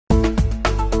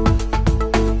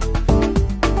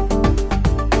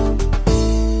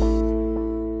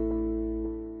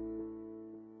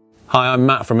Hi, I'm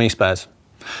Matt from eSpares.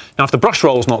 Now, if the brush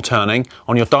roll's not turning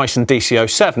on your Dyson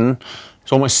DC07,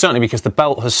 it's almost certainly because the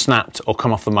belt has snapped or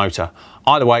come off the motor.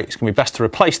 Either way, it's going to be best to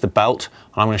replace the belt,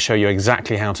 and I'm going to show you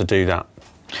exactly how to do that.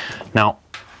 Now,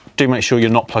 do make sure you're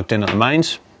not plugged in at the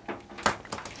mains.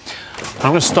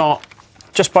 I'm going to start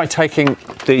just by taking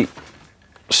the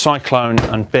cyclone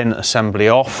and bin assembly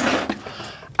off,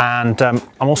 and I'm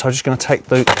also just going to take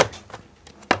the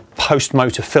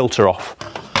post-motor filter off.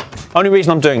 Only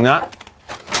reason I'm doing that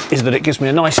is that it gives me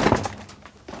a nice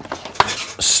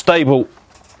stable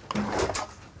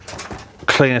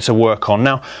cleaner to work on.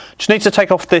 Now, just need to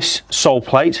take off this sole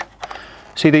plate.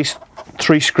 See these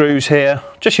 3 screws here?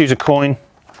 Just use a coin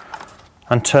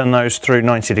and turn those through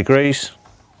 90 degrees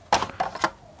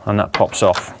and that pops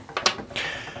off.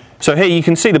 So here you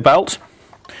can see the belt.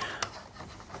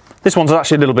 This one's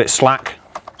actually a little bit slack,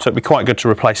 so it'd be quite good to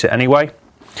replace it anyway.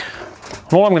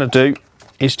 And all I'm going to do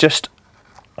is just,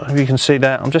 if you can see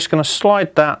there, I'm just going to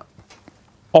slide that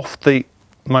off the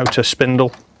motor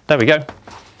spindle. There we go.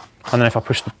 And then if I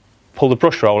pull the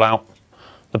brush roll out,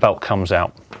 the belt comes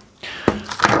out.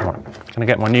 Right, I'm going to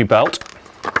get my new belt.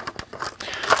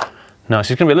 Now,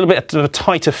 this is going to be a little bit of a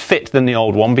tighter fit than the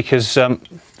old one because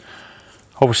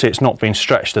obviously it's not been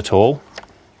stretched at all.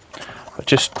 But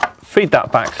just feed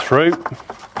that back through.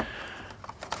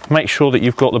 Make sure that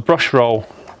you've got the brush roll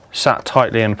sat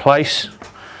tightly in place.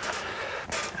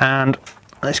 And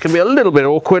it's going to be a little bit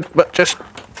awkward, but just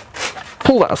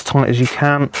pull that as tight as you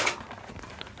can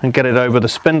and get it over the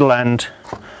spindle end,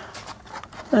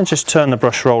 and just turn the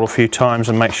brush roll a few times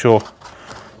and make sure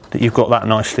that you've got that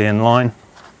nicely in line.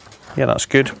 Yeah, that's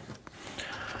good. I'm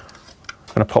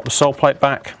going to pop the sole plate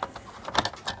back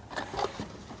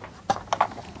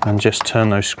and just turn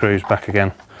those screws back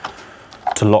again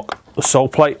to lock the sole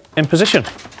plate in position.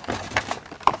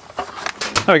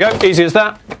 There we go, easy as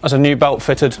that. That's a new belt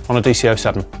fitted on a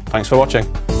DC07. Thanks for watching.